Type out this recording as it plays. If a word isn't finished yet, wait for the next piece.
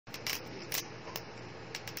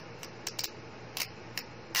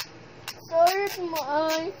Where's my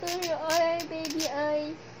eyes? Where's your eye, baby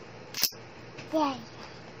eyes? There.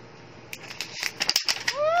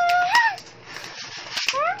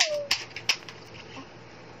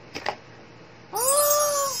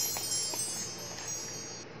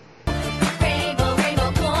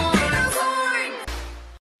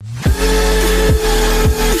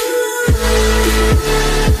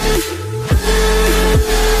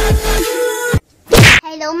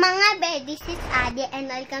 Hello mga be, this is Adi and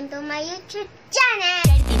welcome to my YouTube channel!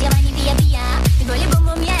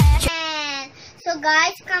 So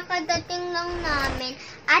guys, kakadating lang namin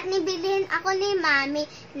at nibilihin ako ni Mami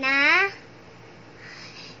na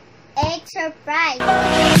egg surprise.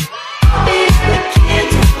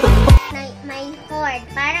 May horde,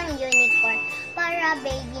 parang unicorn. Para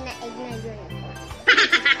baby na egg na unicorn.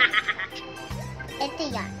 Ito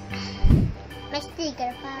yan. May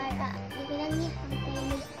sticker para. Hindi lang niya.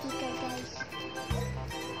 May sticker guys.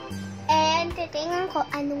 And titingnan ko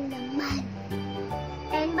anong laman.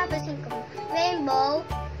 And babasin ko. Rainbow.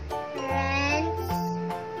 Friends.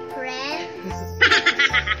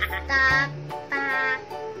 Tapak.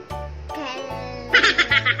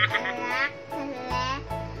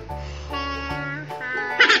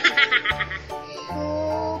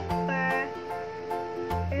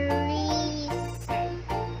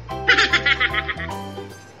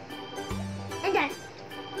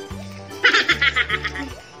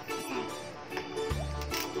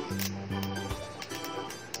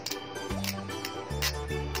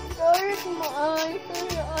 Where's my eyes?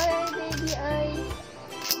 Where's your eye, baby eyes?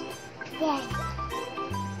 There.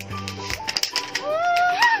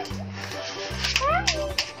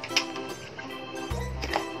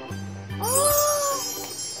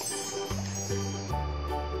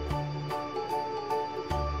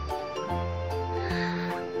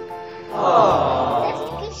 That's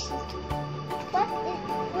squishy.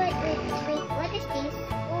 What is this?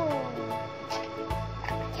 Oh.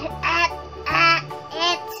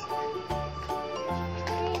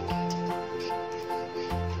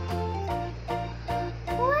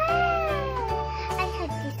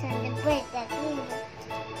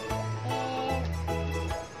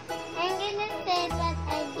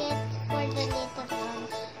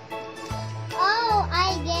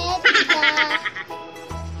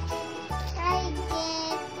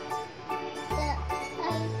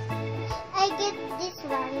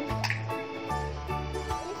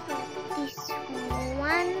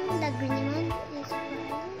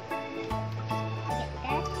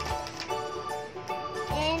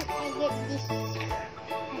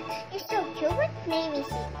 What name is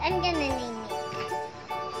it? I'm gonna name it.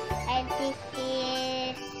 And this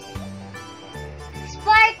is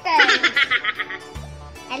Sparkle.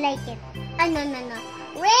 I like it. Oh, no.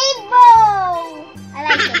 Rainbow! I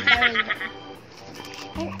like it, the rainbow.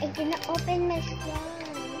 And I'm gonna open my slime.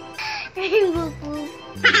 Rainbow poop.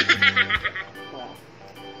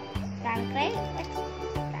 Sparkle? What's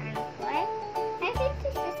Sparkle? I think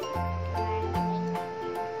this is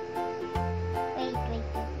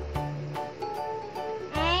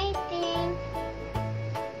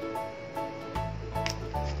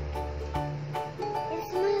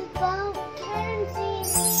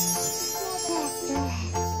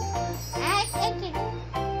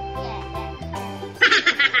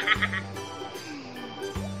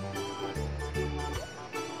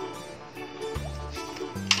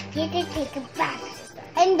you can take a bath.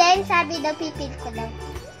 And then, sabi daw, pipil ko daw.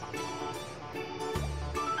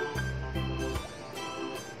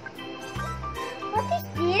 What is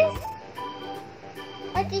this?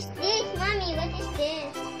 What is this, Mommy? What is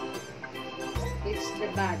this? It's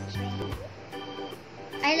the badge.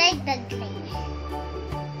 I like the clay.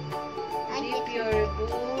 If your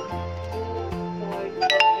book or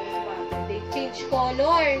they change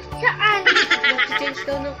color. Saan? Change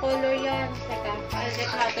daw ng color yan. Teka, I'll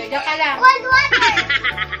get water. Diyan ka lang. Cold water!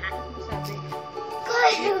 Sabi.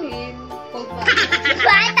 Cold water.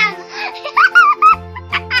 Batang!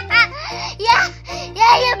 Yeah,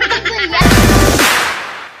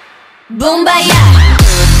 Bombaya!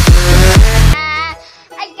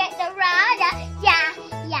 I get the rod. Yeah.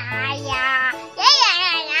 I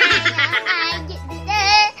get the dun.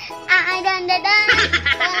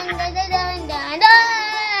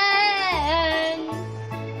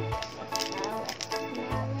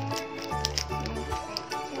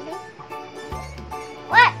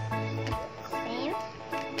 What? Same?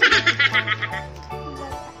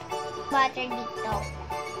 Butter dito.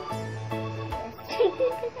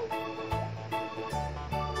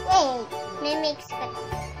 Wait, may mix ka.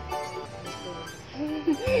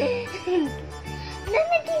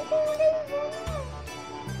 Nalagay ko na yun.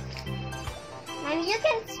 Mom, you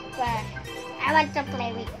can spread. I want to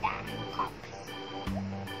play with the cup.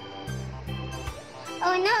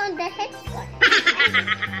 Oh no, the head's gone.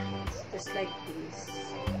 Just like this.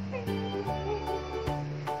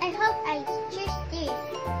 I hope I choose this.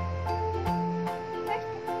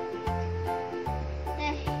 The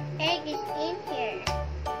egg is in here.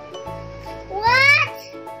 What?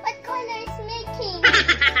 What color is making?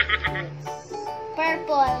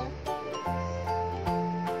 Purple.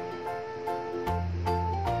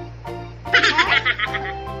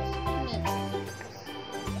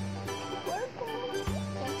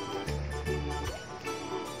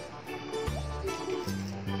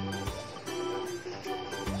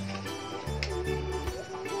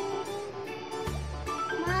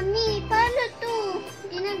 Mami, paano to?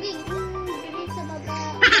 Ginagigil sa baba.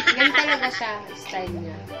 Ganun talaga siya, style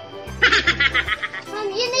niya. Mom,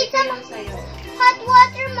 you need some Ito sa'yo. hot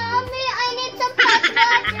water, Mommy. I need some hot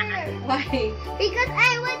water. Why? Because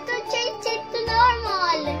I want to change it to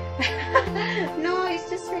normal. No, it's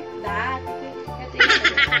just like that. Ito yung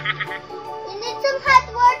sa'yo. You need some hot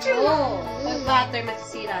water, Oo. Mommy. Pag butter,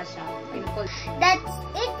 masisira siya. That's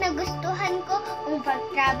it. Nagustuhan ko ang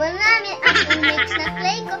pag-travel namin at ang mix na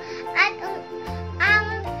play ko at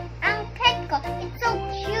ang pet ko. It's so